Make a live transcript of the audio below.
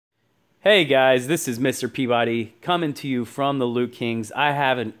Hey guys, this is Mr. Peabody coming to you from the Loot Kings. I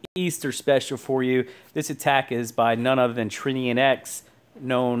have an Easter special for you. This attack is by none other than TrinionX,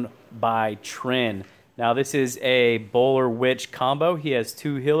 known by Trin. Now this is a Bowler Witch combo. He has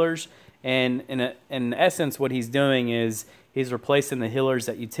two healers, and in essence what he's doing is he's replacing the healers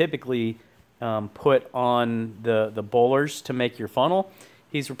that you typically put on the bowlers to make your funnel.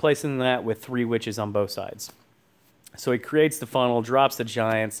 He's replacing that with 3 witches on both sides. So he creates the funnel, drops the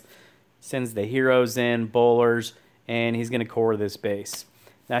giants, sends the heroes in, bowlers, and he's going to core this base.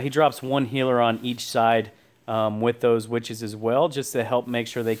 Now he drops 1 healer on each side with those witches as well, just to help make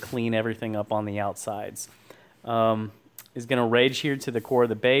sure they clean everything up on the outsides. He's going to rage here to the core of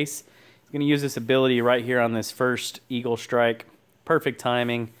the base. He's going to use this ability right here on this first Eagle Strike. Perfect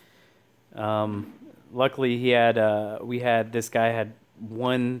timing. Luckily this guy had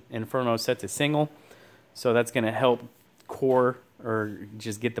 1 Inferno set to single, so that's going to help core or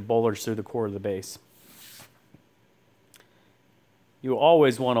just get the bowlers through the core of the base. You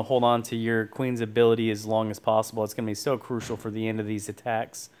always want to hold on to your queen's ability as long as possible. It's going to be so crucial for the end of these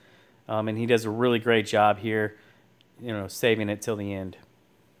attacks. And he does a really great job here, saving it till the end.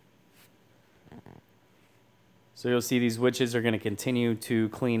 So you'll see these witches are going to continue to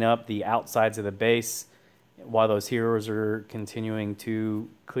clean up the outsides of the base while those heroes are continuing to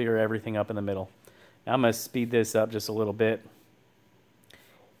clear everything up in the middle. Now I'm going to speed this up just a little bit.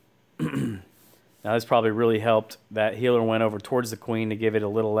 Now this probably really helped. That healer went over towards the queen to give it a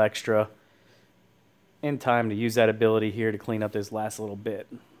little extra in time to use that ability here to clean up this last little bit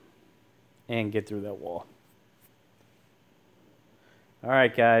and get through that wall.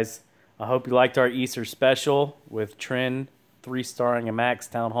 Alright guys, I hope you liked our Easter special with Trin 3-starring a max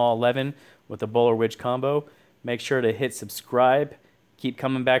Town Hall 11 with a Bowler Witch combo. Make sure to hit subscribe. Keep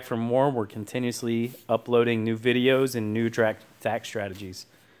coming back for more. We're continuously uploading new videos and new attack strategies.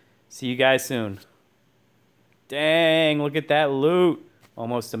 See you guys soon. Dang, look at that loot.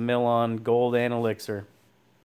 Almost $1 million on gold and elixir.